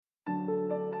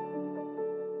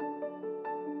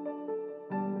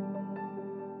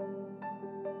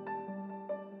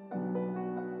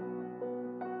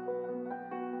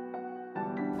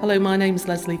Hello, my name's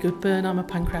Leslie Goodburn. I'm a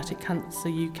Pancreatic Cancer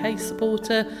UK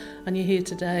supporter, and you're here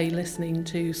today listening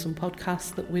to some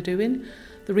podcasts that we're doing.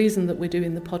 The reason that we're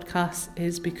doing the podcast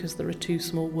is because there are two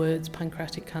small words,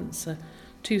 pancreatic cancer.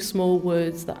 Two small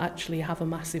words that actually have a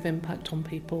massive impact on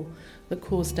people, that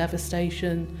cause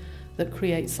devastation, that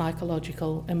create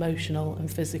psychological, emotional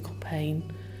and physical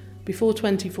pain. Before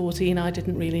 2014, I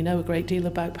didn't really know a great deal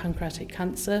about pancreatic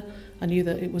cancer. I knew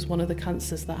that it was one of the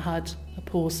cancers that had a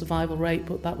poor survival rate,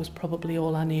 but that was probably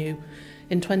all I knew.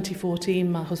 In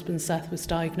 2014, my husband Seth was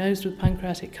diagnosed with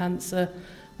pancreatic cancer.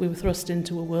 We were thrust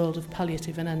into a world of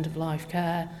palliative and end-of-life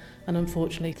care, and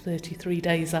unfortunately, 33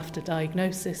 days after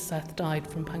diagnosis, Seth died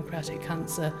from pancreatic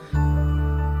cancer.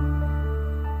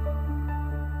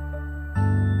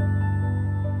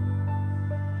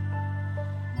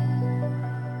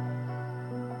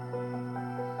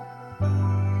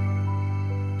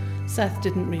 Seth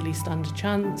didn't really stand a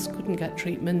chance, couldn't get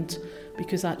treatment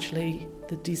because actually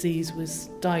the disease was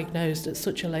diagnosed at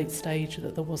such a late stage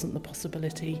that there wasn't the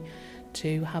possibility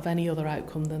to have any other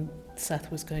outcome than Seth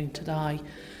was going to die.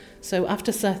 So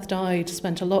after Seth died,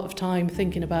 spent a lot of time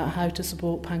thinking about how to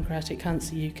support Pancreatic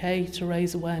Cancer UK to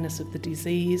raise awareness of the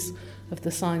disease, of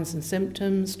the signs and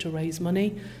symptoms, to raise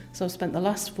money. So I've spent the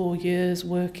last 4 years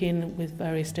working with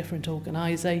various different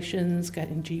organisations,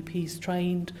 getting GPs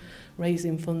trained,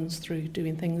 raising funds through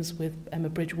doing things with Emma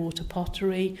Bridgewater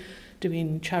Pottery,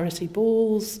 doing charity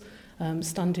balls,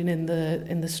 standing in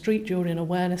the street during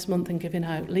Awareness Month and giving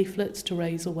out leaflets to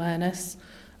raise awareness.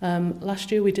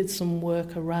 Last year we did some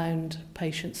work around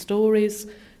patient stories.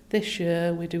 This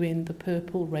year we're doing the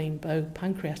Purple Rainbow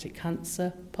Pancreatic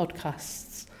Cancer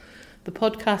podcasts. The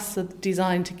podcasts are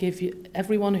designed to give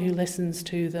everyone who listens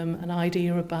to them an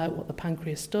idea about what the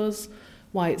pancreas does,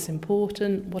 why it's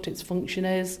important, what its function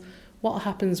is, what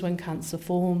happens when cancer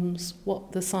forms,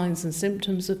 what the signs and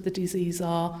symptoms of the disease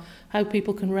are, how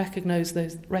people can recognise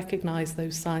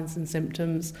those signs and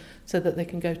symptoms so that they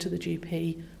can go to the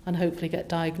GP and hopefully get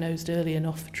diagnosed early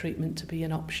enough for treatment to be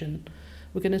an option.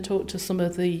 We're going to talk to some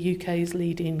of the UK's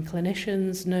leading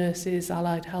clinicians, nurses,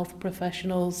 allied health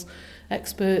professionals,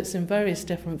 experts in various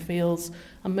different fields,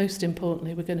 and most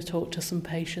importantly, we're going to talk to some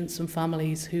patients and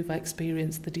families who've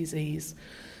experienced the disease.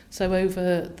 So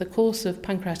over the course of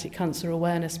Pancreatic Cancer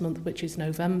Awareness Month, which is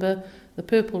November, the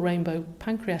Purple Rainbow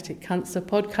Pancreatic Cancer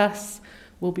podcasts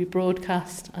will be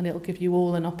broadcast, and it'll give you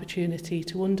all an opportunity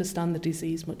to understand the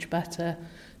disease much better,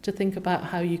 to think about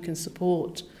how you can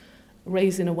support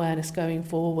raising awareness going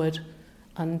forward,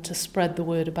 and to spread the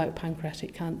word about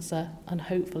pancreatic cancer, and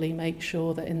hopefully make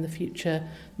sure that in the future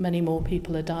many more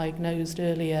people are diagnosed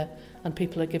earlier and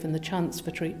people are given the chance for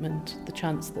treatment, the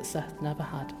chance that Seth never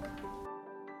had.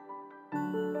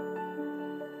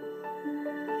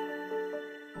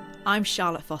 I'm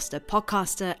Charlotte Foster,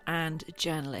 podcaster and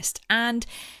journalist, and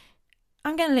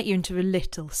I'm going to let you into a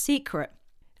little secret.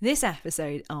 This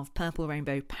episode of Purple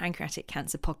Rainbow Pancreatic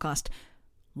Cancer podcast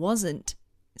wasn't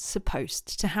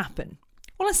supposed to happen.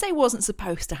 Well, I say wasn't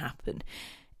supposed to happen.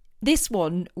 This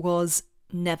one was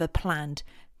never planned,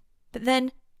 but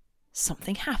then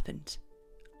something happened.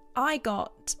 I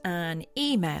got an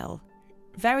email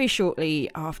very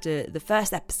shortly after the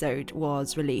first episode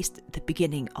was released at the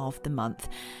beginning of the month,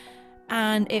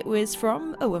 and it was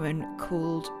from a woman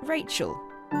called Rachel.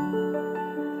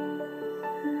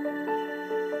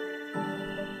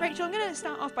 Rachel, I'm going to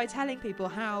start off by telling people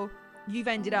how you've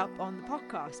ended up on the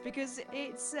podcast, because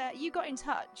it's you got in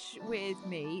touch with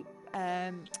me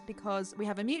because we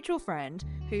have a mutual friend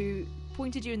who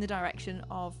pointed you in the direction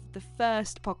of the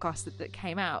first podcast that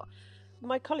came out.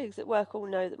 My colleagues at work all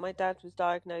know that my dad was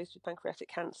diagnosed with pancreatic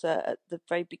cancer at the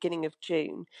very beginning of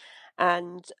June,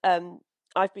 and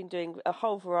I've been doing a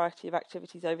whole variety of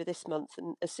activities over this month,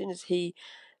 and as soon as he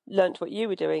learnt what you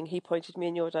were doing, he pointed me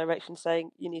in your direction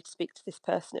saying, you need to speak to this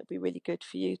person, it'd be really good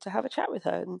for you to have a chat with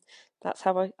her, and that's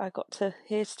how I got to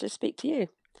here to speak to you.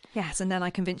 Yes, and then I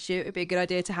convinced you it would be a good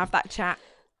idea to have that chat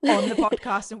on the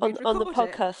podcast, and on the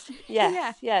podcast.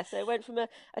 Yes, yeah. So it went from a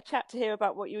chat to hear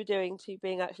about what you were doing to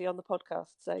being actually on the podcast.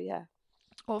 So yeah.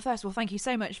 Well, first of all, thank you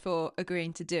so much for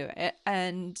agreeing to do it,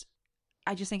 and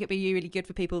I just think it'd be really good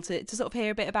for people to sort of hear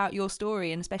a bit about your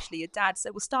story, and especially your dad.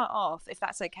 So we'll start off, if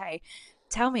that's okay.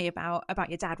 Tell me about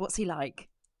your dad. What's he like?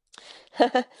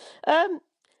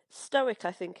 Stoic,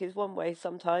 I think, is one way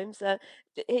sometimes.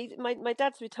 My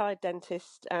dad's a retired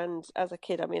dentist, and as a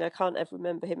kid, I mean, I can't ever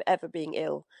remember him ever being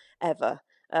ill, ever.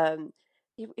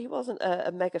 He wasn't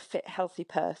a mega fit, healthy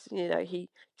person. He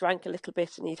drank a little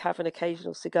bit and he'd have an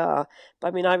occasional cigar. But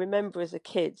I mean, I remember as a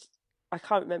kid I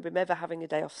can't remember him ever having a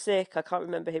day off sick. I can't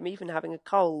remember him even having a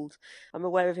cold. I'm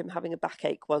aware of him having a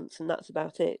backache once, and that's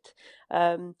about it.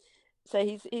 So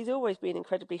he's always been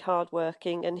incredibly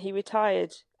hardworking, and he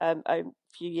retired a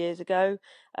few years ago,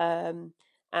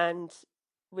 and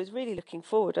was really looking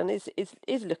forward, and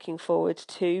is looking forward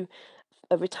to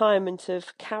a retirement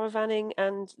of caravanning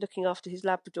and looking after his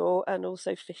Labrador, and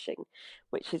also fishing,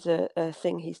 which is a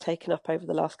thing he's taken up over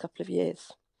the last couple of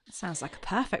years. Sounds like a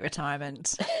perfect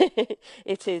retirement.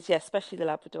 It is, yeah, especially the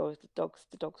Labrador. The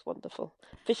dog's wonderful.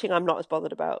 Fishing, I'm not as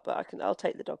bothered about, but I'll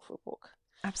take the dog for a walk.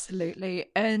 Absolutely.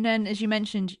 And then, as you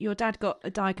mentioned, your dad got a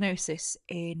diagnosis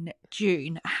in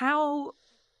June. How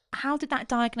did that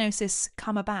diagnosis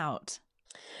come about?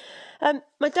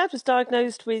 My dad was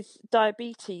diagnosed with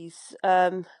diabetes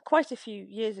quite a few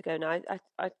years ago now.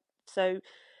 So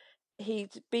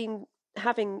he'd been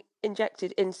having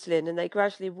injected insulin, and they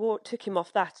gradually took him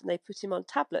off that, and they put him on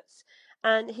tablets.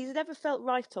 And he's never felt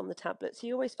right on the tablets.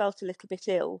 He always felt a little bit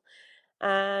ill,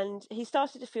 and he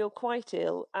started to feel quite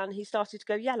ill, and he started to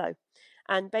go yellow.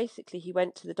 And basically, he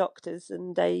went to the doctors,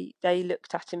 and they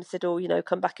looked at him and said, "Oh,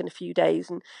 come back in a few days."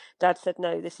 And Dad said,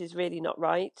 "No, this is really not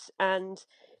right." And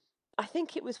I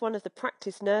think it was one of the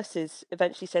practice nurses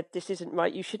eventually said, "This isn't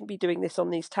right. You shouldn't be doing this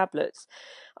on these tablets.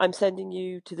 I'm sending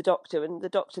you to the doctor." And the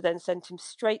doctor then sent him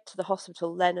straight to the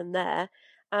hospital then and there.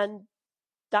 And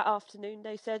that afternoon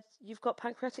they said, "You've got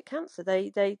pancreatic cancer."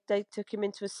 They took him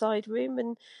into a side room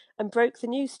and broke the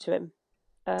news to him.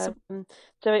 So,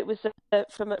 So it was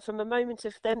from a moment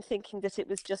of them thinking that it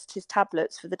was just his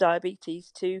tablets for the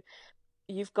diabetes to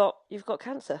you've got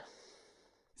cancer.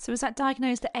 so was that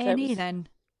diagnosed at So it A&E was. then?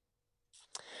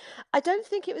 I don't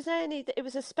think it was A&E. It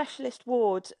was a specialist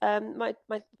ward. My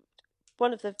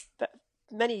one of the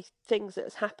many things that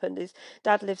has happened is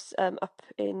Dad lives up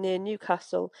in near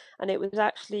Newcastle, and it was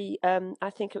actually I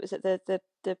think it was at the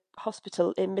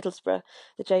hospital in Middlesbrough,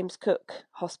 the James Cook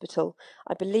Hospital.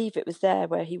 I believe it was there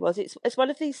where he was. It's one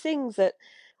of these things that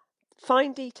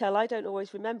fine detail I don't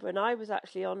always remember, and I was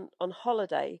actually on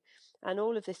holiday, and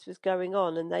all of this was going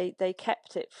on, and they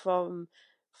kept it from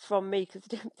me because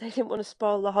they didn't want to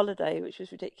spoil the holiday, which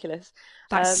was ridiculous.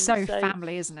 That's so So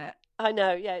family, isn't it? I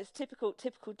know, yeah, it's typical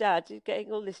dad. He's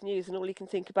getting all this news, and all he can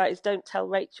think about is don't tell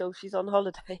Rachel she's on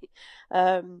holiday.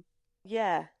 Um,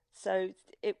 yeah, so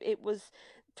it was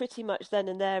pretty much then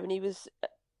and there, and he was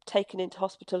taken into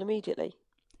hospital immediately.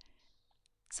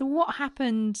 So what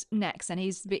happened next? And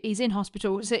he's in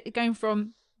hospital. So going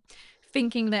from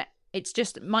thinking that it's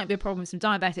just might be a problem with some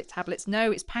diabetic tablets.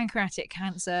 No, it's pancreatic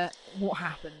cancer. What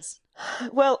happens?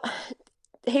 Well,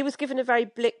 he was given a very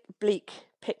bleak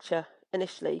picture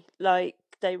initially. Like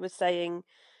they were saying,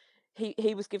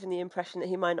 he was given the impression that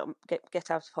he might not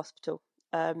get out of hospital.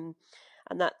 And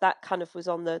that kind of was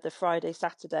on the Friday,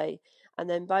 Saturday. And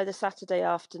then by the Saturday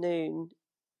afternoon,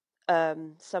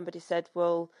 somebody said,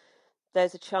 well,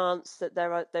 there's a chance that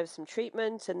there's some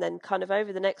treatment. And then kind of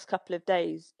over the next couple of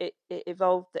days, it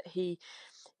evolved that he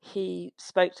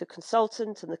spoke to a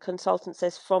consultant, and the consultant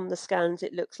says from the scans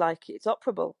it looks like it's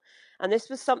operable. And this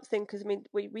was something, because I mean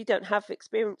we don't have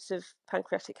experience of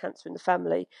pancreatic cancer in the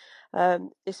family.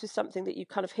 This was something that you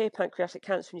kind of hear pancreatic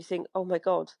cancer and you think, oh my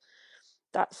God,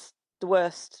 that's the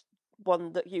worst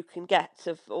one that you can get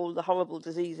of all the horrible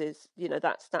diseases.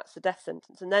 That's the death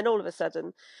sentence. And then all of a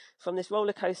sudden, from this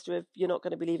roller coaster of you're not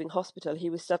going to be leaving hospital, he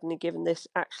was suddenly given this,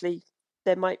 actually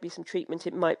there might be some treatment,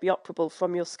 it might be operable.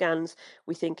 From your scans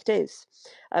we think it is.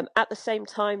 At the same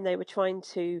time, they were trying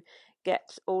to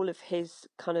get all of his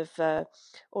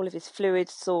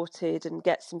fluids sorted and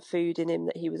get some food in him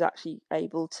that he was actually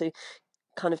able to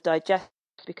kind of digest,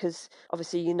 because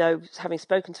obviously, having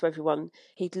spoken to everyone,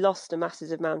 he'd lost a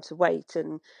massive amount of weight,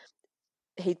 and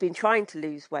he'd been trying to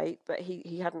lose weight, but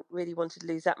he hadn't really wanted to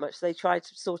lose that much. So they tried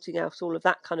sorting out all of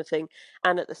that kind of thing,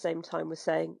 and at the same time was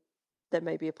saying there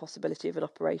may be a possibility of an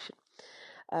operation.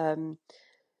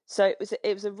 So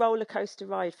it was a roller coaster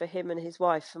ride for him and his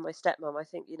wife and my stepmom. I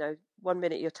think, 1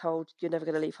 minute you're told you're never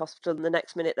going to leave hospital, and the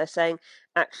next minute they're saying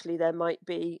actually there might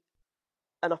be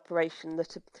an operation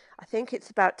that I think it's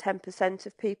about 10%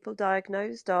 of people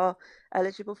diagnosed are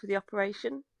eligible for the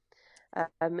operation.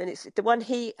 And it's the one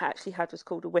he actually had was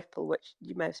called a Whipple, which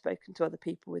you may have spoken to other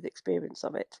people with experience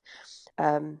of it.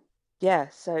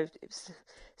 So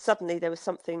suddenly there was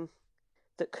something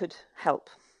that could help.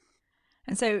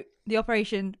 And so the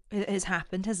operation has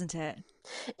happened, hasn't it?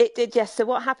 It did, yes. So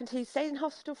what happened, he stayed in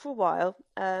hospital for a while,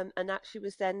 and actually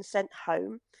was then sent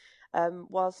home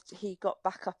whilst he got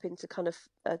back up into kind of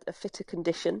a fitter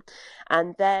condition.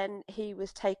 And then he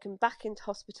was taken back into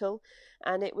hospital,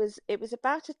 and it was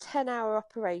about a 10-hour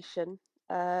operation.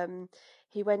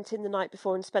 He went in the night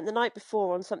before and spent the night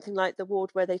before on something like the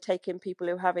ward where they take in people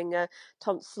who are having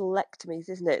tonsillectomies,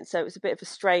 isn't it? And so it was a bit of a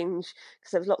strange,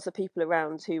 because there was lots of people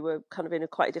around who were kind of in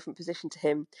quite a different position to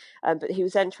him. But he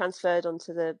was then transferred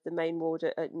onto the main ward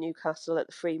at Newcastle at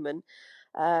the Freeman.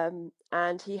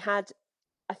 And he had,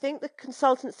 I think the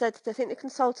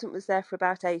consultant was there for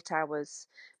about 8 hours,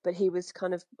 but he was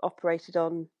kind of operated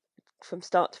on from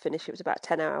start to finish. It was about a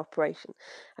 10-hour operation,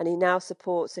 and he now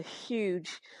supports a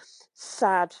huge,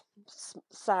 sad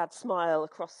smile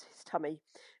across his tummy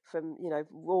from,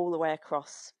 all the way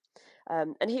across.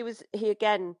 And he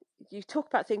again, you talk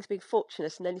about things being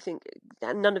fortunate, and then you think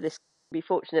none of this can be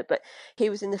fortunate, but he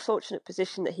was in the fortunate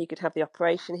position that he could have the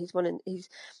operation. He's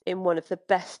in one of the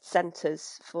best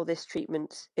centres for this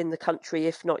treatment in the country,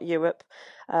 if not Europe.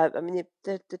 I mean,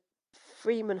 the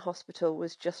Freeman Hospital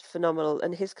was just phenomenal,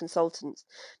 and his consultant,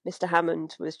 Mr.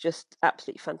 Hammond, was just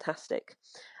absolutely fantastic.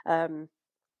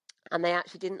 And they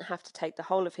actually didn't have to take the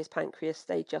whole of his pancreas,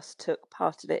 they just took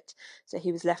part of it. So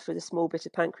he was left with a small bit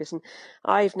of pancreas. And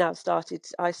I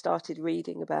started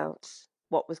reading about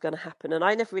what was going to happen, and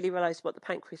I never really realised what the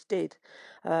pancreas did.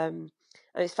 And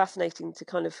it's fascinating,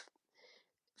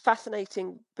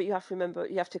 but you have to remember,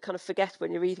 you have to kind of forget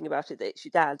when you're reading about it that it's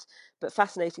your dad, but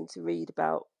fascinating to read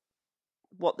about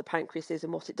what the pancreas is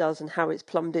and what it does and how it's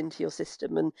plumbed into your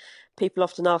system. And people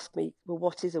often ask me, well,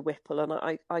 what is a Whipple?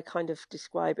 And I kind of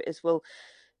describe it as, well,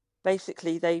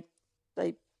 basically they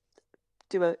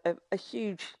do a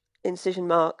huge incision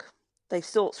mark. They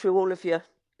sort through all of your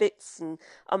bits and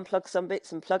unplug some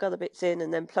bits and plug other bits in,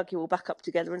 and then plug you all back up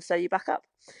together and sew you back up,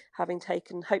 having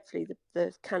taken hopefully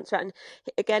the cancer out. And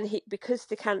again, because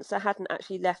the cancer hadn't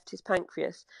actually left his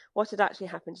pancreas, what had actually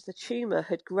happened is the tumour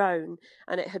had grown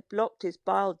and it had blocked his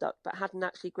bile duct but hadn't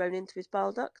actually grown into his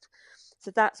bile duct. So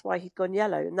that's why he'd gone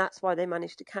yellow, and that's why they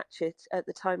managed to catch it at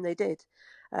the time they did.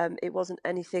 It wasn't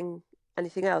anything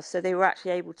else. So they were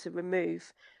actually able to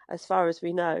remove, as far as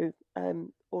we know,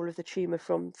 all of the tumour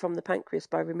from the pancreas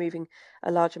by removing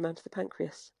a large amount of the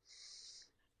pancreas.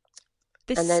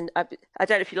 And then I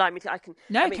don't know if you'd like me to.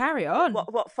 Carry on.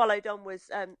 What followed on was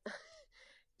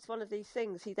it's one of these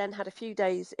things. He then had a few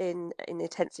days in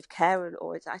intensive care,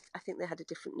 I think they had a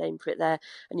different name for it there.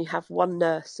 And you have one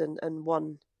nurse and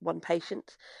one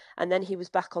patient, and then he was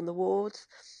back on the ward.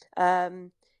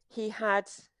 He had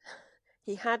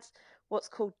what's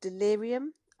called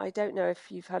delirium. I don't know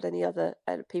if you've had any other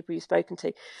people you've spoken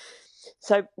to.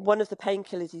 So one of the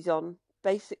painkillers he's on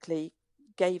basically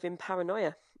gave him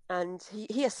paranoia, and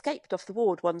he escaped off the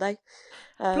ward one day.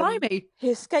 Blimey! He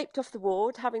escaped off the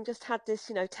ward, having just had this,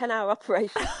 10-hour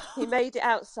operation. He made it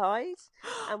outside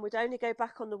and would only go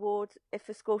back on the ward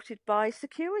if escorted by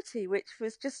security, which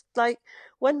was just like,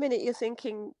 one minute you're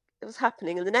thinking it was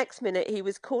happening, and the next minute he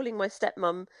was calling my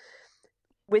stepmum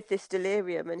with this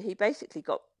delirium, and he basically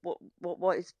got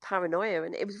what is paranoia.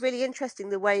 And it was really interesting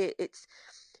the way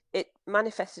it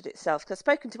manifested itself, because I've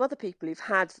spoken to other people who've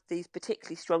had these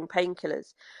particularly strong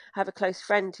painkillers. I have a close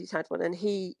friend who's had one, and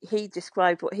he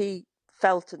described what he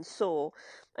felt and saw.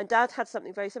 And Dad had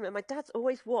something very similar. My dad's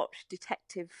always watched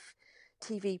detective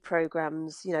TV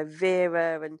programs,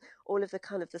 Vera and all of the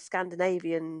kind of the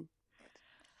Scandinavian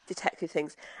detective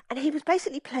things, and he was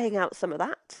basically playing out some of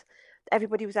that.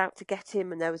 Everybody was out to get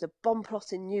him, and there was a bomb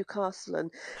plot in Newcastle,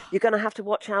 and you're going to have to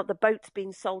watch out, the boat's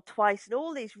been sold twice, and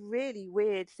all these really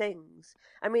weird things.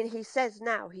 I mean, he says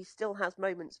now he still has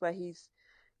moments where he's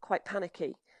quite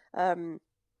panicky.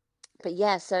 But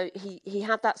yeah, so he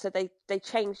had that. So they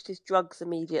changed his drugs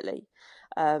immediately,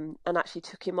 and actually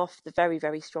took him off the very,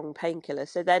 very strong painkiller.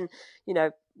 So then,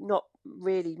 not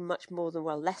really much more than,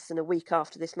 less than a week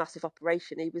after this massive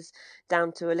operation, he was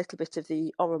down to a little bit of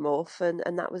the Oromorph,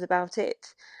 and that was about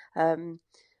it.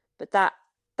 But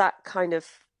that kind of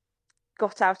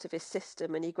got out of his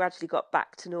system, and he gradually got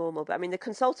back to normal. But I mean, the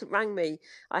consultant rang me.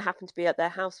 I happened to be at their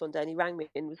house one day, and he rang me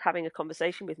and was having a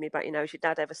conversation with me about, has your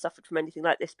dad ever suffered from anything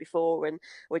like this before? And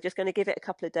we're just going to give it a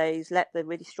couple of days, let the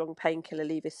really strong painkiller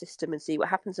leave his system and see what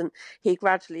happens. And he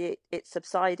gradually, it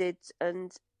subsided.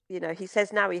 And, he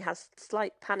says now he has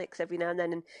slight panics every now and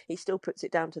then, and he still puts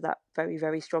it down to that very,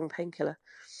 very strong painkiller.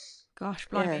 Gosh,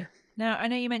 blimey. Yeah. Now, I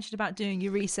know you mentioned about doing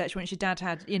your research once your dad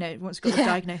had, once you got the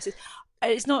diagnosis.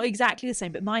 It's not exactly the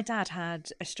same, but my dad had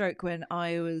a stroke when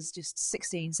I was just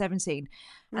 16, 17.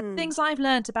 And things I've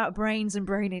learned about brains and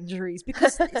brain injuries,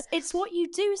 because it's what you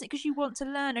do, isn't it? Because you want to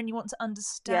learn and you want to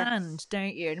understand,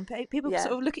 don't you? And people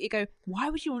sort of look at you and go, why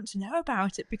would you want to know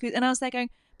about it? And I was there going,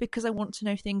 because I want to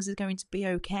know things are going to be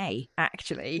okay,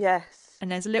 actually. Yes.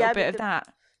 And there's a little bit of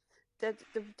that.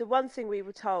 The one thing we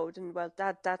were told, and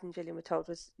Dad and Gillian were told,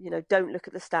 was, don't look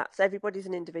at the stats. Everybody's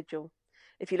an individual.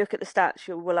 if you look at the stats,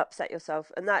 you will upset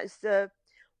yourself. And that is the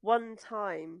one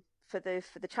time for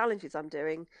the challenges I'm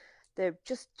doing. They're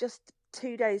just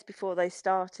 2 days before they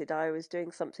started, I was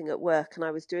doing something at work and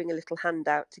I was doing a little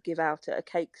handout to give out at a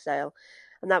cake sale.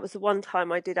 And that was the one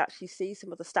time I did actually see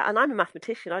some of the stats. And I'm a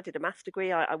mathematician. I did a maths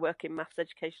degree. I work in maths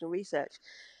educational research.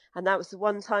 And that was the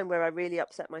one time where I really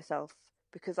upset myself,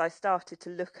 because I started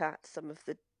to look at some of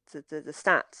the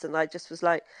stats, and I just was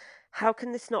like, how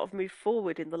can this not have moved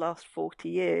forward in the last 40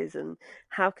 years? And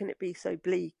how can it be so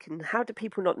bleak? And how do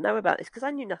people not know about this? Because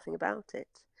I knew nothing about it.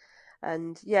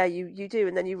 And yeah, you do.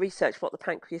 And then you research what the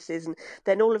pancreas is. And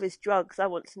then all of his drugs, I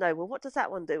want to know, well, what does that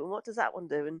one do? And what does that one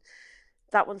do? And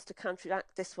that one's to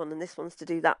counteract this one, and this one's to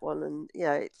do that one. And,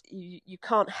 you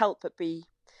can't help but be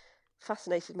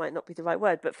fascinated, might not be the right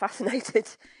word, but fascinated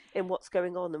in what's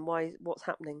going on and what's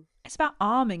happening. It's about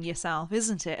arming yourself,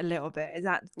 isn't it? A little bit. Is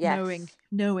that yes.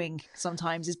 knowing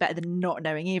sometimes is better than not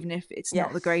knowing, even if it's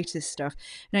not the greatest stuff.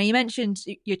 Now, you mentioned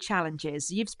your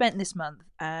challenges. You've spent this month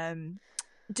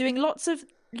doing lots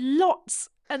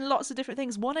and lots of different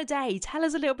things, one a day. Tell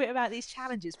us a little bit about these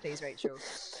challenges, please, Rachel.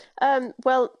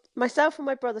 Well, myself and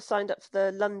my brother signed up for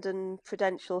the London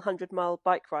Prudential 100-mile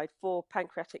bike ride for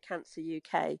Pancreatic Cancer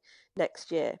UK next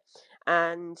year.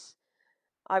 And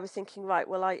I was thinking, right,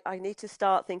 well, I need to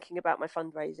start thinking about my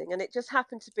fundraising. And it just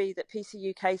happened to be that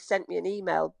PC UK sent me an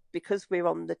email, because we're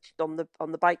on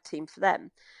the bike team for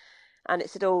them. And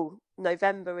it said,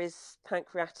 November is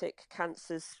Pancreatic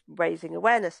Cancer's Raising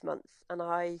Awareness Month. And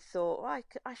I thought, well,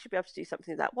 I should be able to do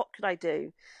something like that. What could I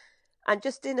do? And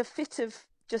just in a fit of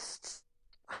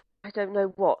I don't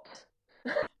know what.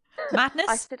 Madness?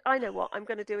 I said, I know what, I'm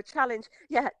going to do a challenge.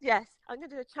 Yes, I'm going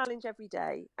to do a challenge every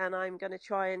day. And I'm going to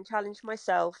try and challenge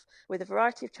myself with a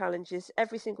variety of challenges.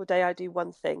 Every single day I do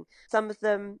one thing. Some of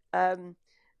them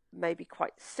maybe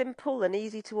quite simple and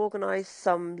easy to organise,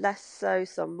 some less so,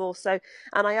 some more so.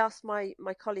 And I asked my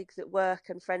colleagues at work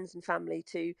and friends and family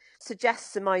to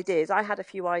suggest some ideas. I had a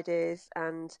few ideas,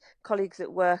 and colleagues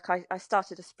at work, I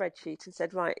started a spreadsheet and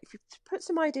said, right, if you put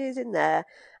some ideas in there.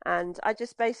 And I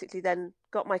just basically then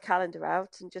got my calendar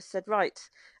out and just said, right,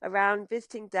 around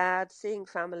visiting Dad, seeing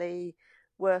family,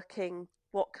 working,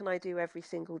 what can I do every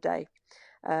single day?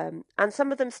 And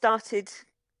some of them started,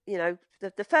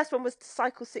 the first one was to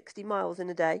cycle 60 miles in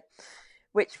a day,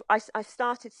 which I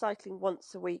started cycling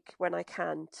once a week when I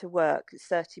can to work. It's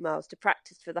 30 miles to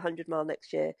practice for the 100-mile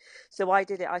next year. So I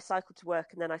did it. I cycled to work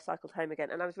and then I cycled home again.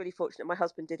 And I was really fortunate. My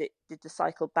husband did the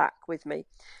cycle back with me.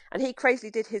 And he crazily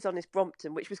did his on his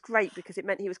Brompton, which was great because it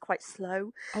meant he was quite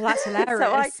slow. Oh, that's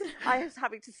hilarious. So I was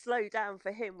having to slow down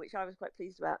for him, which I was quite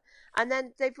pleased about. And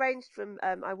then they've ranged from,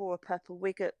 I wore a purple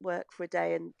wig at work for a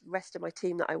day, and the rest of my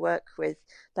team that I work with,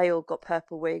 they all got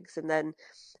purple wigs. And then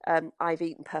I've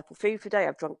eaten purple food for a day.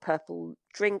 I've drunk purple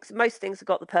drinks. Most things have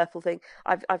got the purple thing.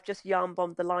 I've just yarn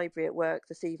bombed the library at work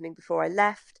this evening before I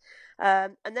left.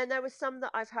 And then there was some that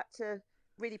I've had to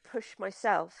really push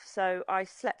myself. So I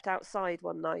slept outside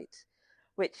one night,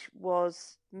 which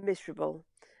was miserable.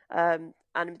 And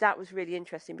that was really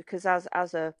interesting because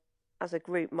as a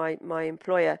group, my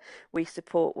employer, we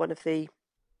support one of the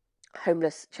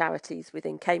homeless charities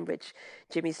within Cambridge,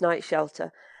 Jimmy's Night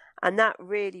Shelter. And that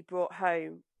really brought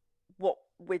home what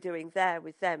we're doing there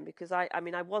with them, because I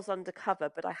was undercover,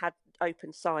 but I had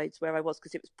open sides where I was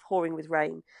because it was pouring with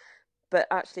rain. But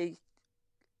actually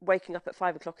waking up at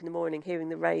 5 o'clock in the morning, hearing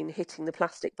the rain hitting the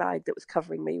plastic bag that was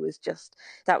covering me was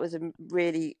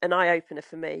really an eye-opener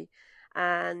for me.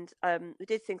 And we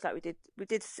did things like we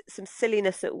did some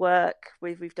silliness at work.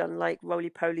 We've done like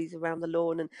roly-polies around the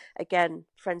lawn, and again,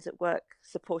 friends at work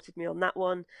supported me on that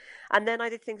one. And then I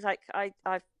did things like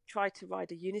I've tried to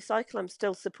ride a unicycle. I'm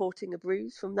still supporting a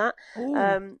bruise from that.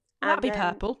 That'd be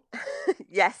purple.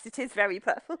 Yes, it is very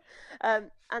purple.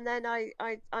 And then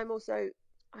I'm also,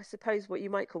 I suppose, what you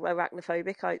might call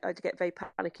arachnophobic. I get very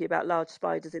panicky about large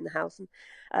spiders in the house, and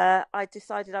I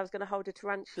decided I was going to hold a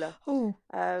tarantula.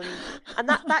 And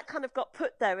that kind of got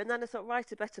put there, and then I thought, right,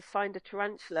 I better find a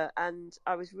tarantula. And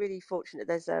I was really fortunate.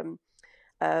 There's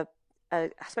I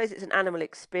suppose it's an animal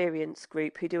experience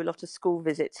group who do a lot of school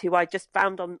visits, who I just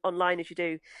found online, as you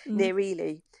do, near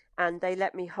Ely, and they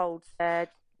let me hold their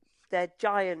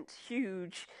giant,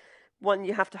 huge one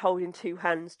you have to hold in two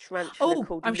hands tarantula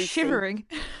called I'm Lucy. Shivering.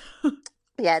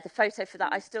 Yeah, the photo for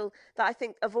that, I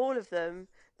think of all of them,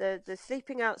 the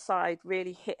sleeping outside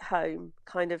really hit home,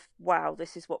 kind of, wow,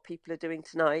 this is what people are doing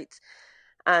tonight.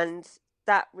 And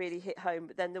that really hit home.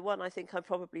 But then the one I think I'm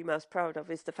probably most proud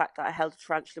of is the fact that I held a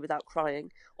tarantula without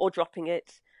crying or dropping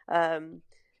it.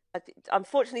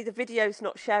 unfortunately, the video's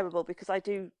not shareable because I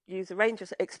do use a range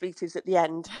of expletives at the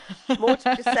end, more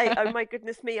to just say, oh my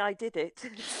goodness me, I did it.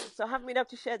 So I haven't been able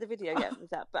to share the video yet with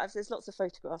that, but there's lots of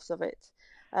photographs of it.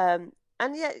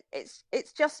 And yeah,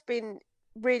 it's just been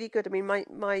really good. I mean,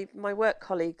 my work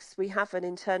colleagues, we have an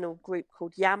internal group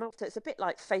called YAML. So it's a bit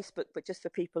like Facebook, but just for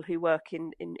people who work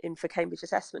in for Cambridge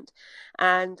Assessment.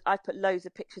 And I put loads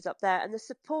of pictures up there, and the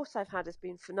support I've had has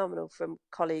been phenomenal from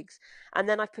colleagues. And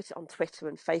then I put it on Twitter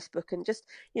and Facebook, and just,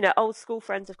 you know, old school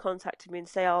friends have contacted me and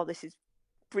say, oh, this is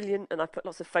brilliant. And I put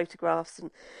lots of photographs, and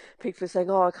people are saying,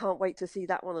 oh, I can't wait to see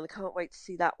that one, and I can't wait to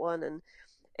see that one. And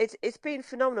it's been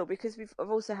phenomenal because I've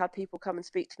also had people come and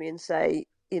speak to me and say,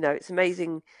 you know, it's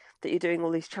amazing that you're doing all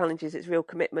these challenges. It's real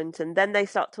commitment. And then they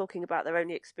start talking about their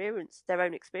own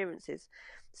experiences.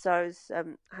 So I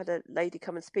had a lady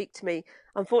come and speak to me,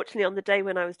 unfortunately, on the day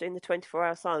when I was doing the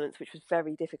 24-hour silence, which was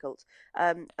very difficult.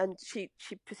 And she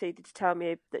proceeded to tell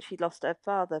me that she'd lost her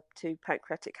father to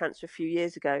pancreatic cancer a few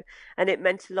years ago. And it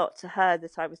meant a lot to her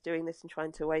that I was doing this and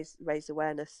trying to raise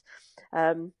awareness.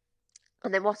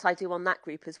 And then what I do on that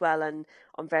group as well, and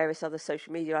on various other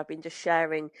social media, I've been just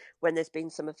sharing when there's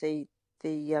been some of the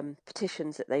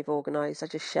petitions that they've organised. I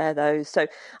just share those. So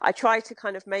I try to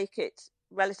kind of make it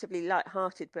relatively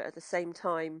light-hearted, but at the same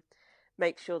time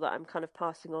make sure that I'm kind of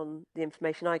passing on the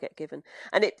information I get given.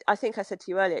 And I think I said to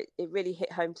you earlier, it really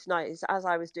hit home tonight, is as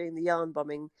I was doing the yarn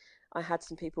bombing, I had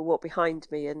some people walk behind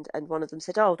me, and one of them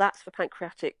said, oh, that's for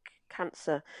pancreatic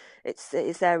cancer. It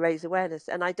is there, raise awareness.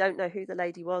 And I don't know who the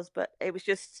lady was, but it was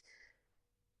just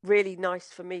really nice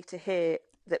for me to hear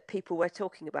that people were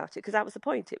talking about it, because that was the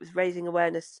point. It was raising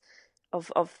awareness of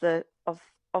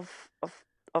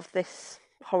this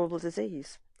horrible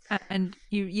disease. And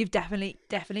you've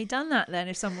definitely done that then,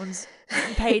 if someone's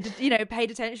paid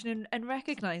attention and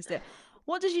recognised it.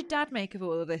 What does your dad make of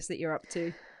all of this that you're up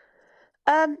to?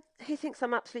 He thinks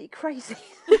I'm absolutely crazy.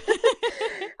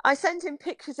 I send him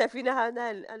pictures every now and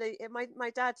then, and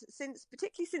my dad,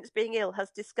 particularly since being ill,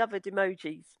 has discovered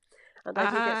emojis, and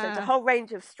I do get sent a whole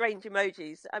range of strange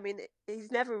emojis. I mean, he's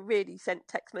never really sent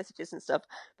text messages and stuff,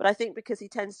 but I think because he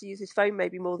tends to use his phone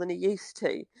maybe more than he used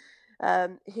to,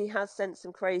 he has sent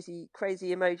some crazy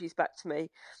emojis back to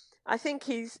me. I think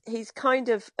he's kind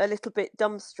of a little bit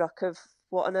dumbstruck of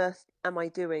what on earth am I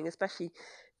doing, especially.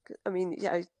 I mean,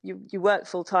 you work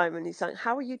full time, and he's like,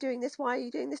 how are you doing this? Why are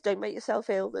you doing this? Don't make yourself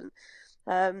ill.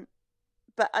 And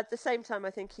but at the same time,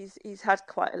 I think he's had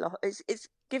quite a lot. It's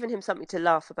given him something to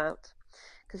laugh about,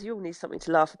 because you all need something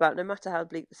to laugh about, no matter how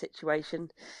bleak the situation.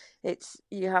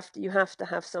 You have to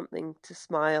have something to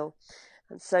smile.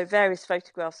 And so various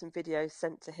photographs and videos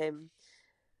sent to him.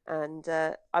 And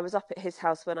I was up at his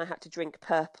house when I had to drink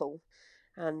purple.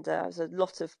 And a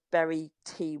lot of berry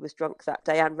tea was drunk that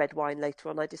day, and red wine later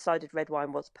on. I decided red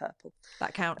wine was purple.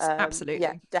 That counts, absolutely.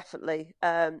 Yeah, definitely.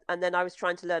 And then I was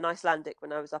trying to learn Icelandic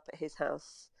when I was up at his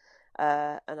house.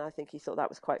 And I think he thought that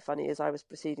was quite funny, as I was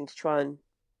proceeding to try and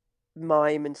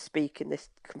mime and speak in this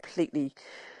completely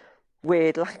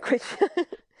weird language.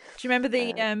 Do you remember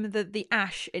the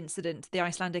ash incident, the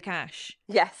Icelandic ash?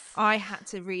 Yes. I had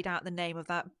to read out the name of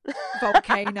that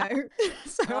volcano.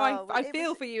 So I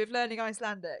feel for you with learning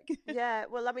Icelandic. Yeah,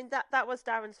 well, I mean, that was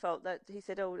Darren's fault. That he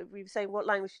said, oh, we were saying what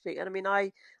language you speak. And I mean,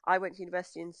 I went to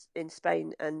university in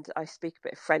Spain, and I speak a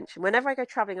bit of French. And whenever I go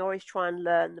travelling, I always try and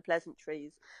learn the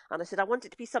pleasantries. And I said, I want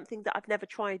it to be something that I've never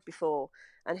tried before.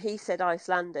 And he said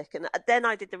Icelandic. And then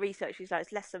I did the research. He's like,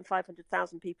 it's less than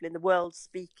 500,000 people in the world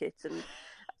speak it. And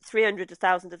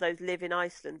 300,000 of those live in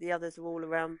Iceland. The others are all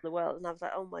around the world. And I was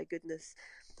like, oh my goodness.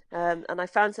 And I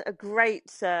found a great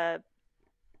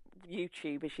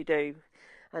YouTube, as you do,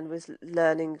 and was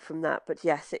learning from that. But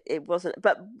yes, it wasn't.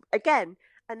 But again,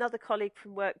 another colleague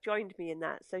from work joined me in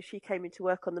that. So she came into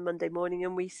work on the Monday morning,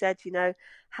 and we said,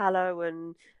 hello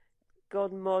and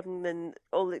God modern and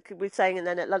all that we're saying. And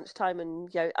then at lunchtime, and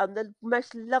and the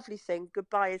most lovely thing,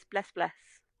 goodbye is bless.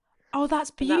 Oh, that's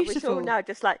beautiful. We're all now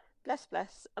just like, bless.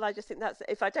 And I just think that's,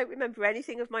 if I don't remember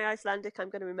anything of my Icelandic, I'm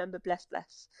going to remember bless,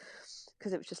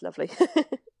 because it was just lovely.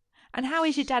 And how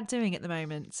is your dad doing at the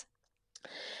moment?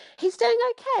 He's doing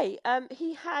okay.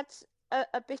 He had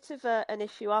a bit of an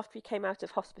issue after he came out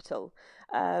of hospital.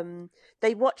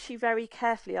 They watch you very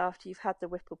carefully after you've had the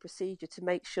Whipple procedure to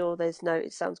make sure there's no,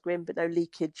 it sounds grim, but no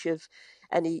leakage of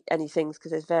any things,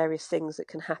 because there's various things that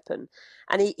can happen.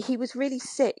 And he was really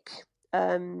sick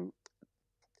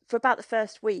for about the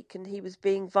first week, and he was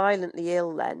being violently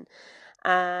ill then.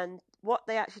 And what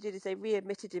they actually did is they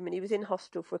readmitted him, and he was in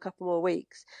hospital for a couple more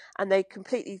weeks, and they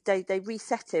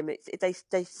reset him.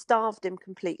 They starved him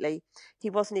completely. He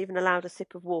wasn't even allowed a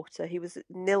sip of water. He was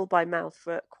nil by mouth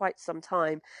for quite some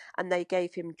time, and they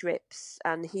gave him drips,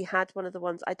 and he had one of the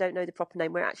ones, I don't know the proper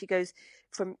name, where it actually goes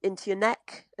from into your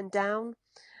neck and down.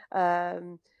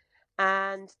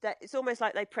 And that it's almost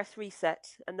like they press reset,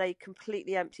 and they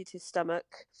completely emptied his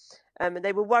stomach. And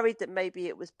they were worried that maybe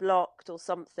it was blocked or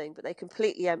something, but they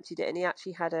completely emptied it, and he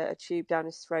actually had a tube down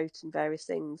his throat and various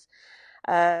things.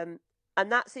 And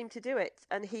that seemed to do it.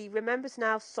 And he remembers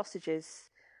now sausages.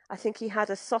 I think he had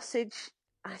a sausage.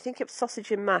 I think it was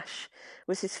sausage and mash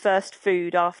was his first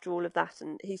food after all of that.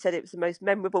 And he said it was the most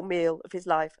memorable meal of his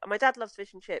life. And my dad loves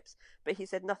fish and chips, but he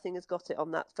said nothing has got it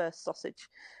on that first sausage.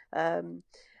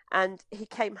 And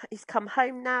he's come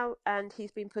home now, and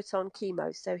he's been put on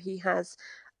chemo. So he has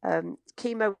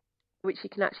chemo, which he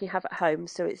can actually have at home.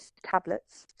 So it's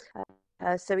tablets.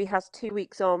 So he has 2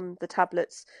 weeks on the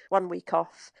tablets, 1 week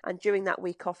off. And during that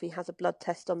week off, he has a blood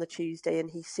test on the Tuesday,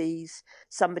 and he sees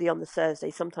somebody on the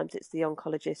Thursday. Sometimes it's the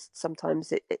oncologist.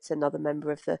 Sometimes it's another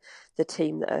member of the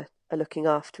team that are looking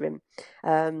after him.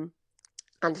 And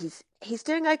he's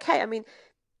doing okay. I mean,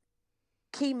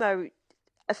 chemo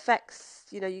affects,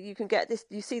 you can get this,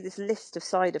 you see this list of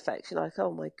side effects, you're like,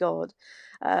 oh my God.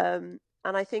 And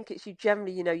I think it's you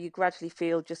generally, you gradually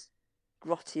feel just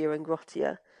grottier and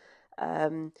grottier.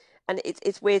 And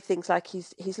it's weird things like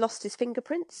he's lost his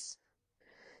fingerprints.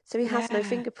 So he has no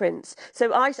fingerprints.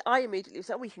 So I immediately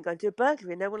said, we can go and do a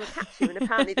burglary and no one will catch you. And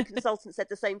apparently the consultant said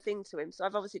the same thing to him. So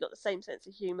I've obviously got the same sense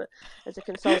of humour as a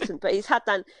consultant. But he's had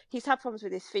problems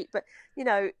with his feet. But,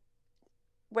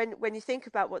 when you think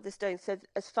about what this doing, so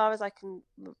as far as I can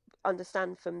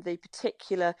understand from the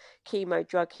particular chemo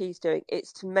drug he's doing,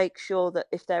 it's to make sure that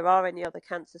if there are any other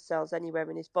cancer cells anywhere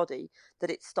in his body,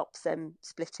 that it stops them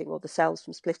splitting, or the cells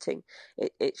from splitting.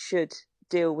 It should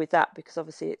deal with that, because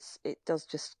obviously it does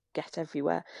just get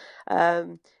everywhere.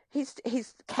 He's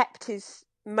kept his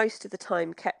most of the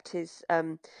time kept his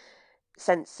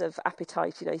sense of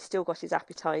appetite. He's still got his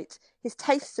appetite. His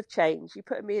tastes have changed. You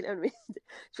put a meal,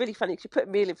 it's really funny because you put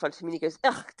a meal in front of him and he goes,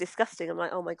 ugh, disgusting. I'm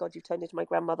like, oh my God, you've turned into my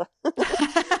grandmother.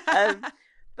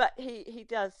 But he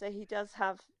does. So he does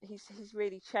have. He's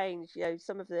really changed.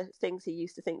 Some of the things he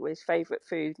used to think were his favourite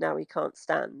food, now he can't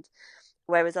stand.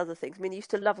 Whereas other things, he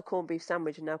used to love a corned beef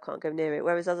sandwich and now can't go near it.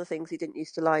 Whereas other things he didn't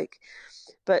used to like.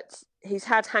 But he's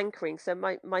had hankering. So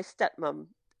my stepmum,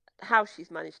 how she's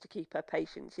managed to keep her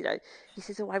patience, he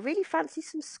says, oh, I really fancy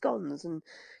some scones, and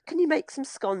can you make some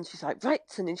scones? She's like, right.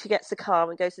 And then she gets the car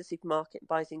and goes to the supermarket and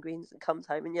buys the ingredients and comes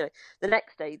home, and the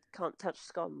next day can't touch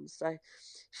scones. So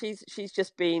she's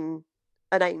just been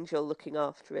an angel looking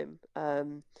after him.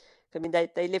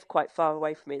 They live quite far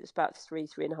away from me. It's about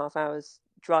 3.5 hours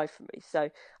drive from me, so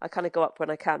I kind of go up when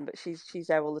I can, but she's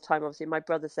there all the time. Obviously my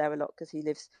brother's there a lot because he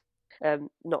lives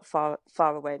not far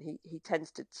away, and he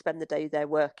tends to spend the day there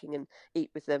working and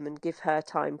eat with them and give her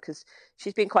time, because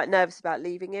she's been quite nervous about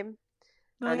leaving him.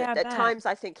 At times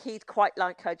I think he'd quite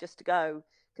like her just to go,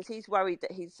 because he's worried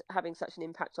that he's having such an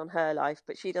impact on her life,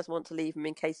 but she doesn't want to leave him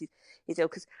in case he's ill,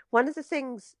 because one of the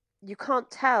things you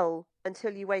can't tell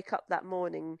until you wake up that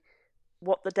morning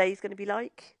what the day's going to be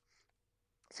like.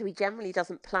 So he generally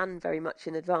doesn't plan very much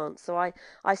in advance. So I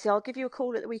say, I'll give you a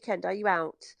call at the weekend. Are you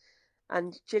out?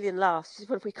 And Gillian laughs. She says,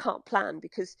 well, we can't plan,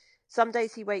 because some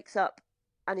days he wakes up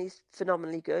and he's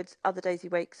phenomenally good. Other days he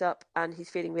wakes up and he's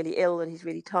feeling really ill and he's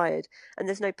really tired. And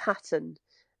there's no pattern.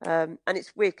 And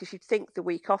it's weird, because you'd think the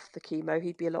week off the chemo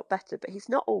he'd be a lot better, but he's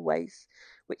not always,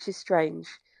 which is strange.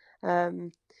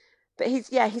 But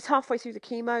he's halfway through the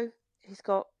chemo. He's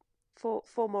got four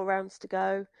more rounds to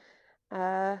go.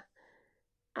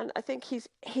 And I think his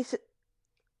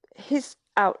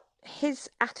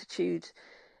attitude,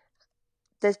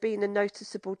 there's been a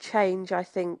noticeable change, I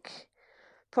think,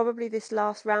 probably this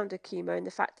last round of chemo, and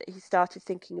the fact that he started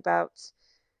thinking about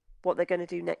what they're going to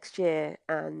do next year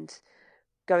and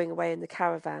going away in the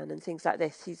caravan and things like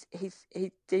this. He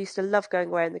used to love going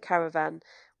away in the caravan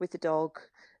with the dog,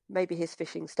 maybe his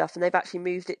fishing stuff, and they've actually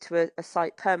moved it to a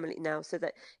site permanently now, so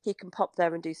that he can pop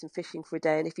there and do some fishing for a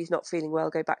day, and if he's not feeling well,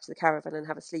 go back to the caravan and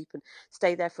have a sleep and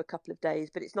stay there for a couple of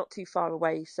days. But it's not too far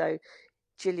away, so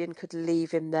Gillian could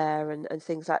leave him there and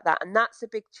things like that. And that's a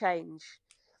big change.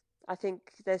 I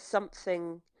think there's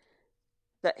something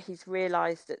that he's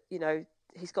realised that,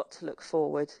 he's got to look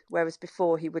forward, whereas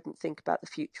before he wouldn't think about the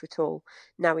future at all.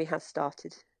 Now he has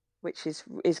started, which is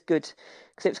good,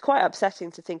 because it was quite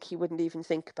upsetting to think he wouldn't even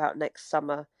think about next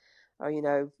summer, or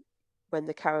when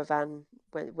the caravan,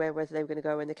 whether they were going to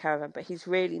go in the caravan. But he's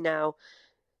really now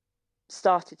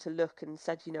started to look and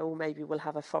said, well, maybe we'll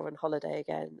have a foreign holiday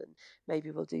again, and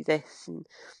maybe we'll do this. And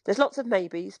there's lots of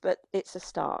maybes, but it's a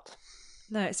start.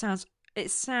 No,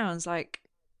 it sounds like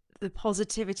the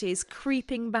positivity is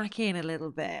creeping back in a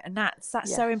little bit, and that's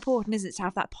Yes. so important, isn't it, to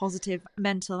have that positive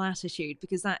mental attitude,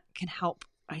 because that can help,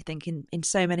 I think, in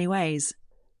so many ways.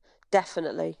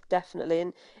 Definitely,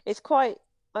 and it's quite.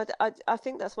 I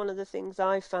think that's one of the things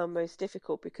I found most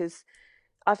difficult, because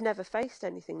I've never faced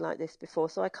anything like this before,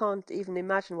 so I can't even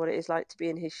imagine what it is like to be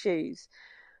in his shoes.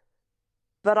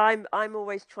 But I'm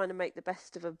always trying to make the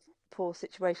best of a poor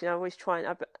situation. I always try,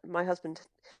 and my husband,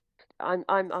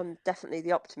 I'm definitely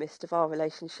the optimist of our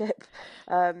relationship,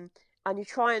 and you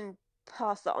try and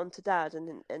pass that on to Dad,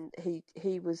 and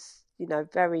he was,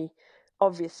 very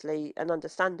obviously and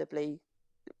understandably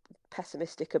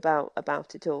pessimistic about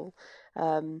it all.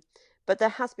 But there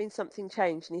has been something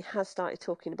changed, and he has started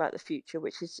talking about the future,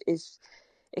 which is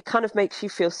it kind of makes you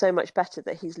feel so much better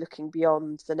that he's looking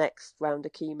beyond the next round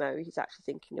of chemo. He's actually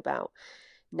thinking about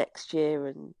next year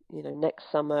and,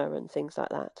 next summer and things like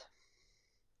that.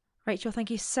 Rachel, thank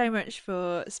you so much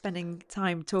for spending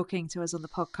time talking to us on the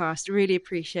podcast. Really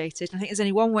appreciate it. I think there's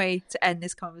only one way to end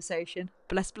this conversation.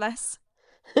 Bless, bless.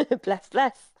 Bless,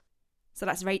 bless. So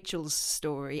that's Rachel's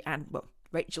story, and, well,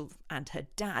 Rachel and her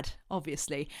dad,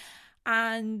 obviously.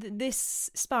 And this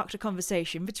sparked a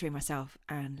conversation between myself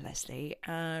and Leslie,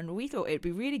 and we thought it'd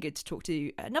be really good to talk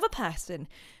to another person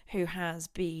who has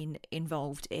been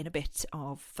involved in a bit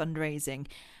of fundraising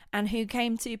and who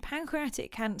came to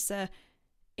pancreatic cancer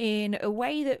in a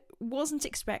way that wasn't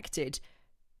expected,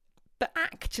 but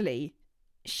actually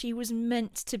she was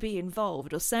meant to be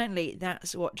involved, or certainly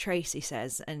that's what Tracy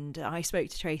says. And I spoke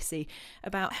to Tracy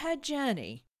about her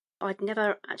journey. I'd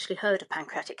never actually heard of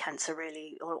pancreatic cancer,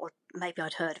 really, or maybe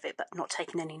I'd heard of it but not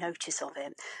taken any notice of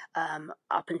it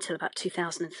up until about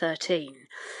 2013.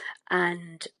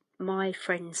 And my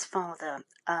friend's father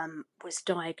was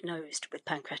diagnosed with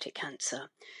pancreatic cancer,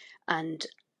 and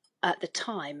at the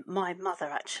time, my mother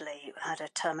actually had a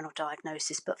terminal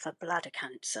diagnosis, but for bladder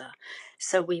cancer.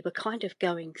 So we were kind of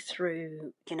going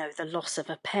through, the loss of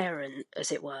a parent,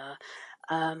 as it were,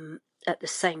 at the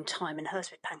same time, and hers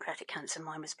with pancreatic cancer,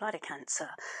 mine was bladder cancer.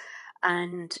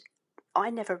 And I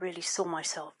never really saw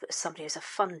myself as somebody as a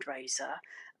fundraiser.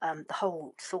 The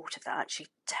whole thought of that actually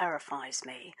terrifies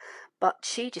me. But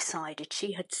she decided,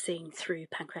 she had seen through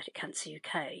Pancreatic Cancer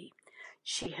UK,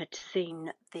 she had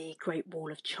seen the Great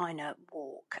Wall of China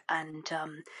walk, and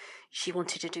she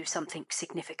wanted to do something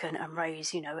significant and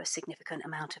raise, a significant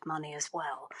amount of money as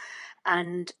well.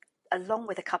 And along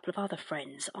with a couple of other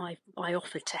friends, I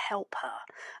offered to help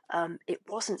her. It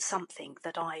wasn't something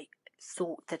that I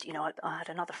thought that, I had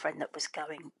another friend that was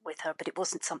going with her, but it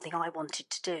wasn't something I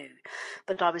wanted to do.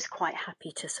 But I was quite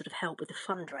happy to sort of help with the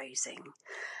fundraising.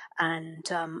 And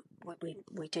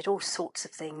we did all sorts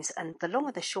of things. And the long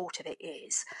and the short of it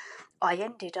is, I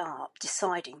ended up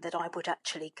deciding that I would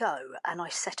actually go. And I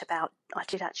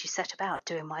did actually set about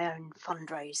doing my own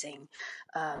fundraising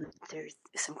through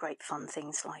some great fun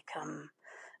things like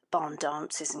barn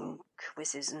dances and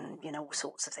quizzes and, all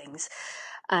sorts of things.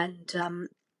 And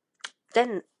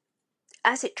then,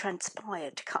 as it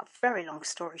transpired, to cut a very long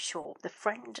story short, the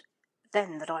friend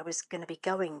then that I was going to be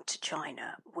going to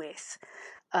China with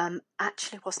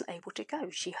actually wasn't able to go.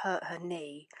 She hurt her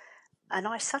knee, and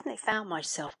I suddenly found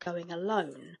myself going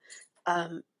alone,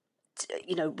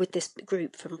 with this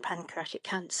group from Pancreatic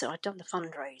Cancer. I'd done the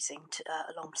fundraising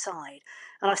alongside,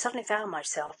 and I suddenly found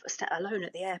myself alone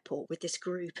at the airport with this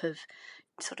group of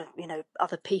sort of,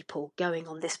 other people going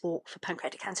on this walk for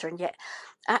pancreatic cancer. And yet,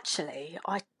 actually,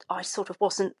 I sort of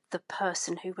wasn't the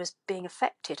person who was being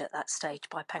affected at that stage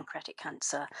by pancreatic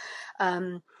cancer.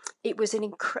 It was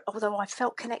although I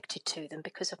felt connected to them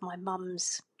because of my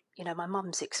mum's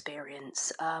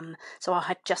experience. So I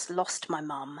had just lost my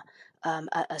mum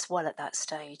as well at that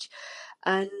stage.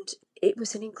 And it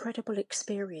was an incredible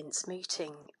experience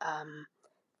meeting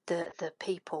the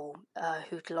people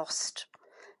who'd lost,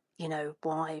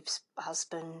 wives,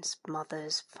 husbands,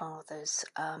 mothers, fathers.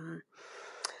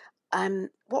 And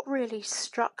what really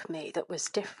struck me that was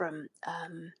different,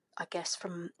 I guess,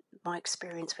 from my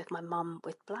experience with my mum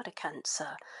with bladder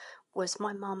cancer, was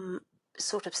my mum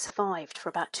sort of survived for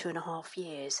about 2.5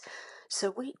 years.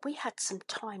 So we had some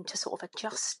time to sort of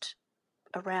adjust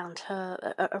around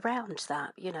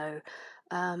that,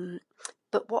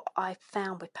 But what I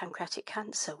found with pancreatic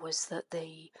cancer was that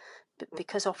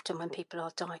because often when people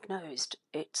are diagnosed,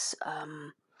 it's by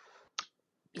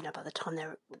the time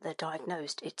they're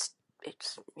diagnosed, it's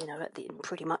at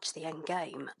pretty much the end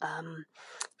game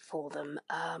for them.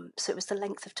 So it was the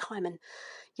length of time. And,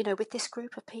 with this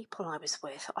group of people I was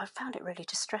with, I found it really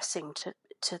distressing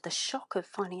to the shock of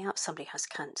finding out somebody has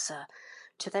cancer,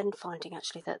 to then finding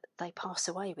actually that they pass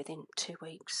away within 2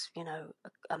 weeks,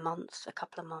 a month, a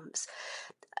couple of months.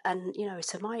 And,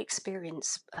 so my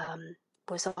experience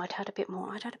was I'd had a bit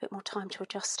more time to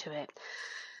adjust to it.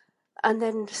 And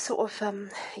then sort of,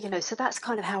 so that's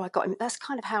kind of how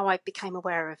I became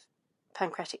aware of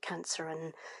pancreatic cancer,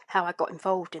 and how I got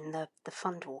involved in the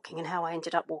fund walking, and how I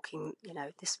ended up walking,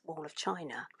 this wall of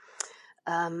China.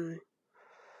 Then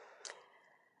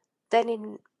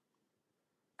in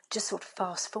just sort of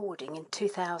fast forwarding, in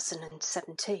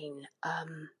 2017,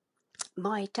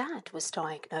 my dad was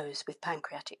diagnosed with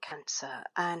pancreatic cancer,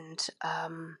 and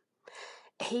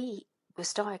he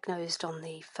was diagnosed on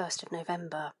the 1st of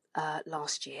November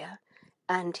last year,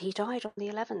 and he died on the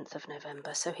 11th of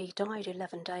November. So he died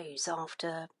 11 days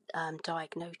after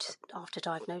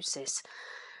diagnosis.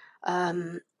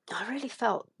 I really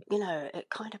felt, it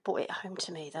kind of brought it home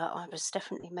to me that I was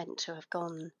definitely meant to have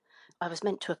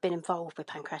been involved with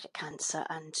pancreatic cancer,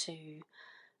 and to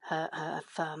have,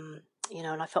 and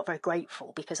I felt very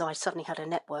grateful because I suddenly had a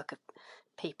network of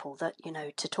people that,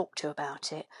 to talk to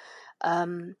about it.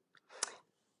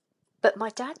 But my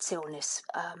dad's illness,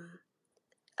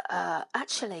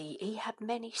 actually, he had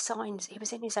many signs. He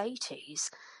was in his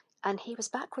 80s, and he was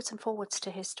backwards and forwards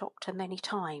to his doctor many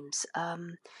times.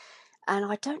 And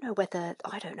I don't know whether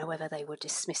they were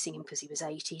dismissing him because he was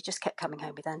 80. He just kept coming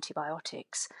home with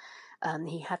antibiotics.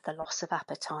 He had the loss of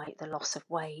appetite, the loss of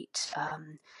weight.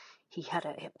 He had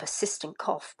a persistent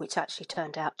cough, which actually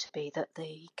turned out to be that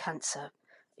the cancer,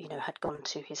 had gone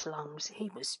to his lungs. He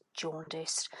was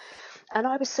jaundiced. And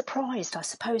I was surprised, I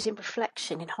suppose, in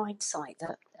reflection, in hindsight,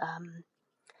 that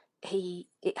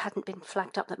it hadn't been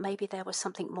flagged up, that maybe there was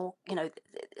something more,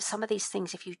 some of these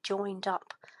things, if you joined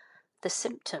up the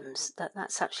symptoms,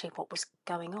 that's actually what was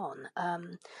going on.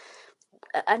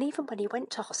 And even when he went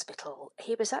to hospital,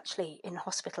 he was actually in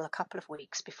hospital a couple of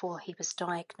weeks before he was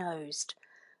diagnosed.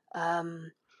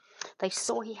 They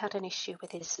saw he had an issue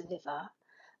with his liver.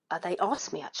 They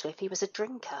asked me actually if he was a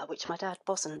drinker, which my dad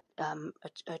wasn't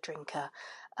a drinker.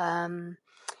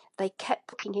 They kept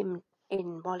booking him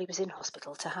in while he was in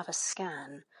hospital to have a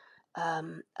scan,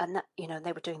 and that,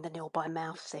 they were doing the nil by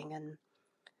mouth thing, and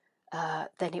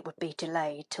then it would be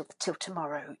delayed till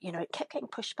tomorrow. It kept getting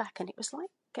pushed back, and it was like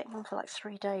getting on for like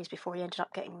 3 days before he ended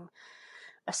up getting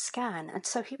a scan. And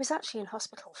so he was actually in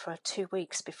hospital for 2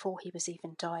 weeks before he was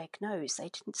even diagnosed. They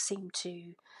didn't seem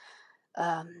to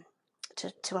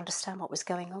understand what was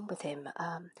going on with him.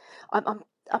 I'm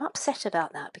upset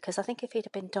about that, because I think if he'd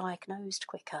have been diagnosed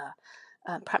quicker,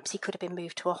 perhaps he could have been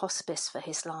moved to a hospice for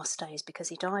his last days, because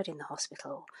he died in the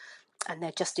hospital, and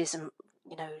there just isn't,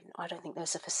 I don't think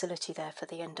there's a facility there for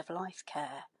the end of life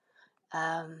care.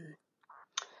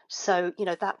 So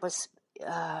that was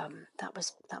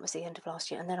the end of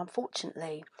last year, and then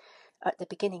unfortunately, at the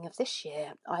beginning of this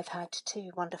year, I've had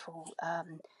 2 wonderful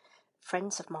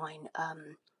friends of mine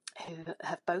who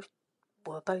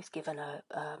were both given a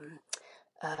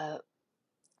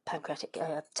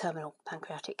terminal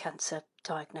pancreatic cancer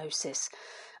diagnosis.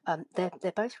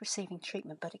 They're both receiving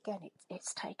treatment, but again,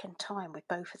 it's taken time with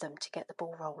both of them to get the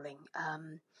ball rolling.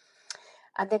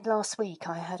 And then last week,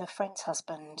 I had a friend's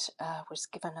husband was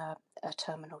given a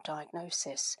terminal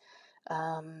diagnosis.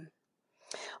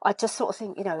 I just sort of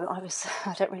think, I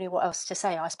don't really know what else to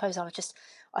say. I suppose I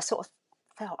sort of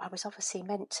felt I was obviously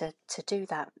meant to do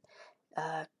that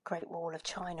Great Wall of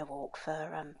China walk for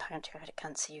Pancreatic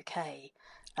Cancer UK.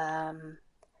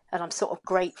 And I'm sort of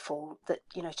grateful that,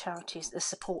 charities, the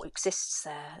support exists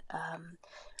there.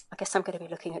 I guess I'm going to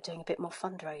be looking at doing a bit more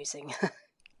fundraising.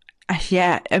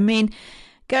 Yeah, I mean,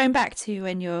 going back to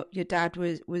when your dad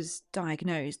was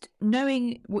diagnosed,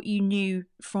 knowing what you knew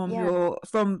from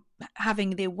from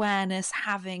having the awareness,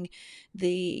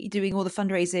 doing all the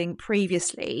fundraising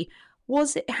previously,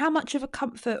 how much of a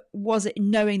comfort was it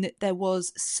knowing that there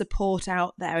was support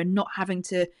out there and not having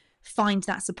to find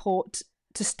that support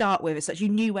to start with, as such? You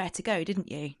knew where to go,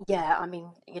 didn't you? Yeah, I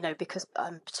mean, because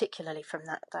particularly from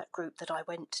that group that I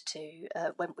went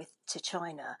with to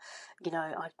China,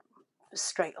 I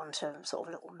straight onto sort of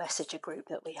a little messenger group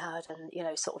that we had,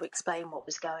 and sort of explain what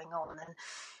was going on, and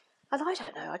I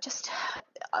don't know, I just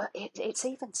it's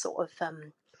even sort of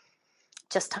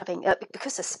just having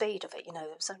because the speed of it, it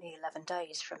was only 11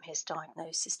 days from his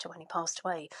diagnosis to when he passed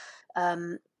away,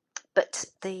 but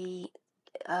the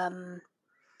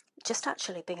just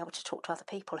actually being able to talk to other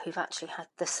people who've actually had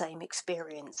the same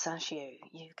experience as you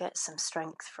get some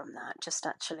strength from that, just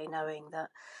actually knowing that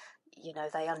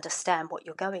they understand what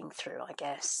you're going through, I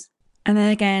guess. And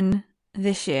then again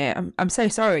this year, I'm so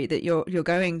sorry that you're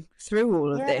going through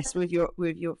all of this with your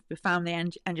family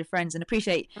and your friends, and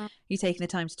appreciate you taking the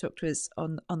time to talk to us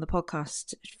on the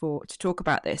podcast to talk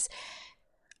about this.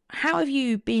 How have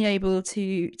you been able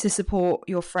to support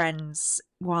your friends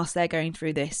whilst they're going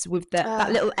through this with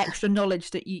that little extra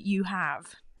knowledge that you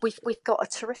have? We've got a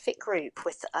terrific group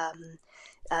with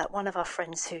one of our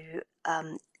friends who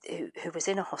was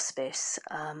in a hospice.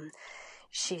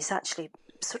 She's actually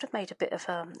sort of made a bit of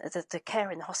the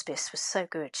care in the hospice was so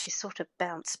good. She sort of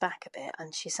bounced back a bit,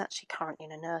 and she's actually currently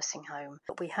in a nursing home.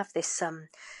 But we have this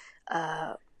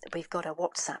we've got a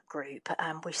WhatsApp group,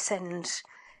 and we send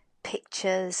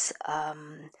pictures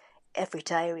every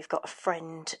day. We've got a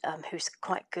friend who's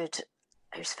quite good,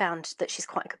 who's found that she's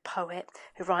quite a good poet,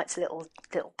 who writes little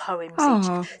poems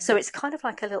each. So it's kind of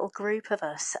like a little group of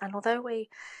us, and although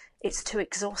it's too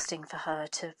exhausting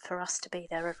for us to be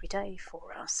there every day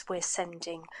for us, we're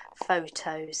sending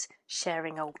photos,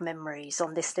 sharing old memories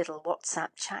on this little WhatsApp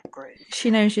chat group.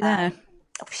 She knows you're there.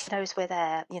 She knows we're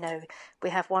there. We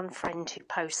have one friend who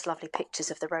posts lovely pictures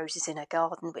of the roses in her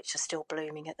garden, which are still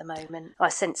blooming at the moment. I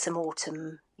sent some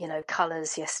autumn,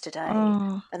 colours yesterday.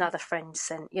 Another friend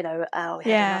sent, we had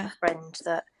another friend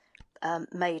that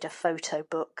made a photo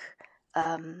book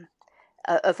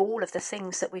of all of the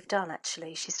things that we've done.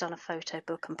 Actually, she's done a photo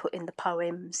book and put in the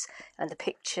poems and the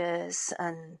pictures,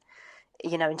 and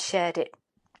and shared it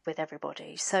with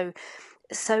everybody. So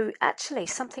actually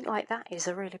something like that is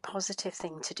a really positive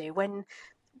thing to do when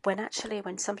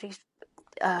somebody's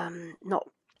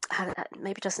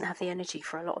maybe doesn't have the energy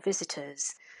for a lot of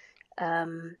visitors.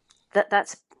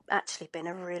 That's actually been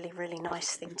a really, really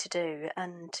nice thing to do.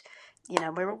 And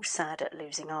we're all sad at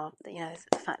losing our the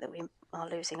fact that we are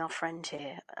losing our friend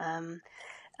here,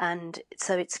 and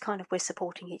so it's kind of we're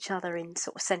supporting each other in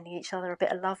sort of sending each other a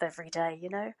bit of love every day.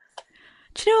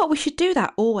 Do you know what? We should do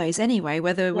that always anyway,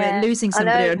 whether we're losing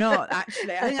somebody or not,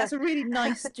 actually. I think that's a really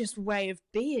nice just way of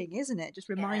being, isn't it? Just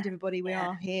remind everybody we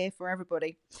are here for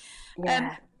everybody.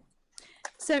 Yeah.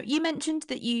 So you mentioned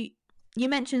that you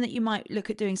might look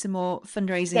at doing some more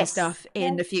fundraising stuff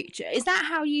in the future. Is that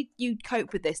how you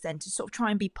cope with this then, to sort of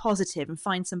try and be positive and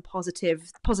find some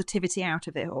positivity out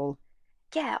of it all?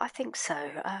 Yeah, I think so.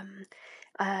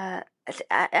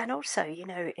 And also,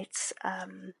 it's...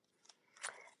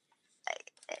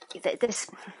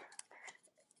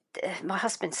 my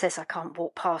husband says I can't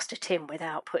walk past a tin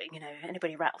without putting,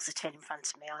 anybody rattles a tin in front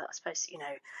of me. I suppose,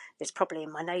 it's probably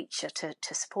in my nature to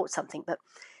support something, but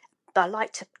I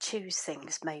like to choose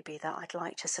things maybe that I'd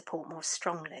like to support more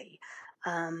strongly.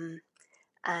 I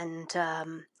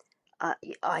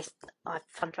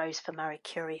fundraised for Marie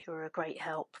Curie, who are a great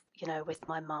help, with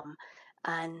my mum,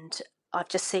 and I've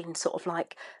just seen sort of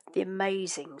like the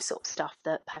amazing sort of stuff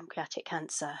that pancreatic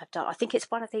cancer have done. I think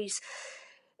it's one of these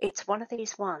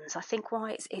ones. I think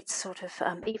why it's sort of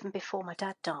even before my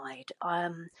dad died,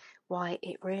 why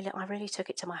I really took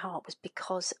it to my heart was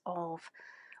because of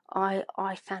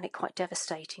I found it quite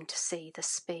devastating to see the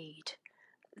speed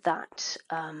that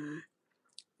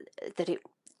that it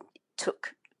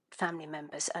took family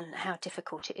members, and how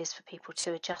difficult it is for people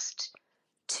to adjust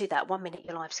to that. 1 minute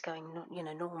your life's going,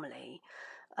 normally,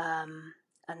 and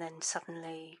then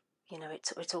suddenly,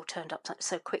 it's all turned up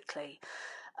so quickly.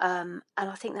 And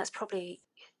I think that's probably,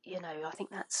 I think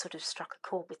that sort of struck a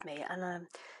chord with me. And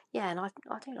and I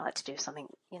do like to do something.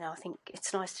 I think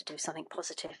it's nice to do something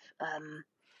positive.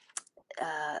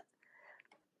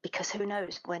 Because who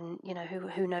knows when,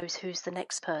 who knows who's the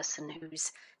next person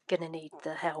who's going to need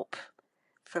the help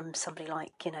from somebody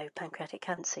like, Pancreatic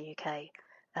Cancer UK.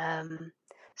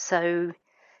 So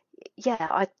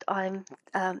yeah, I'm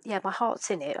my heart's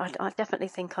in it. I definitely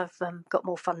think I've got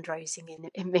more fundraising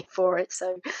in me for it.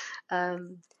 So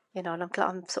and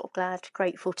I'm sort of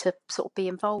grateful to sort of be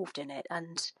involved in it,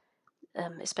 and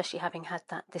especially having had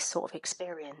this sort of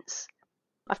experience.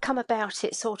 I've come about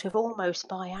it sort of almost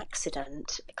by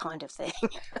accident, kind of thing.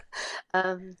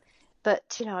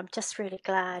 But I'm just really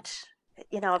glad.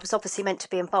 I was obviously meant to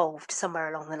be involved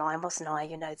somewhere along the line, wasn't I?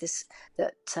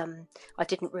 I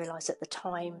didn't realise at the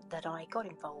time that I got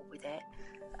involved with it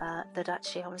that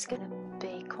actually I was going to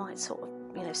be quite sort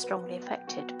of, strongly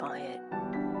affected by it.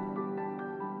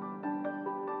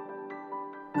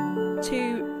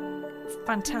 2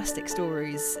 fantastic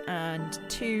stories, and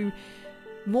 2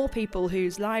 more people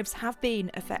whose lives have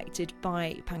been affected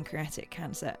by pancreatic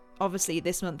cancer. Obviously,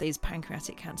 this month is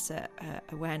Pancreatic Cancer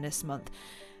Awareness Month.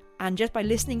 And just by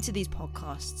listening to these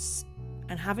podcasts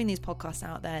and having these podcasts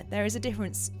out there is a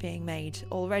difference being made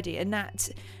already. And that,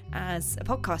 as a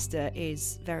podcaster,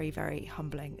 is very, very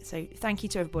humbling. So thank you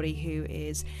to everybody who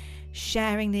is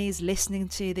sharing these, listening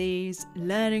to these,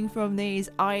 learning from these.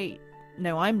 I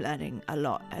know I'm learning a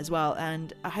lot as well,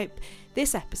 and I hope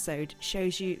this episode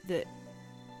shows you that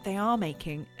they are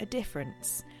making a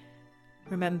difference.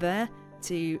 Remember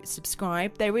to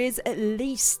subscribe. There is at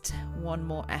least one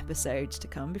more episode to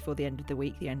come before the end of the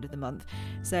week, the end of the month,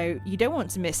 so you don't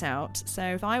want to miss out. So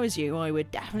if I was you, I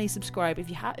would definitely subscribe. If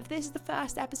this is the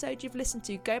first episode you've listened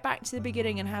to, go back to the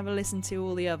beginning and have a listen to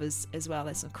all the others as well.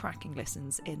 There's some cracking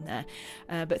listens in there.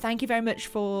 But thank you very much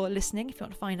for listening. If you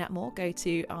want to find out more, go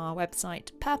to our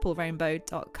website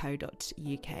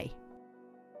purplerainbow.co.uk.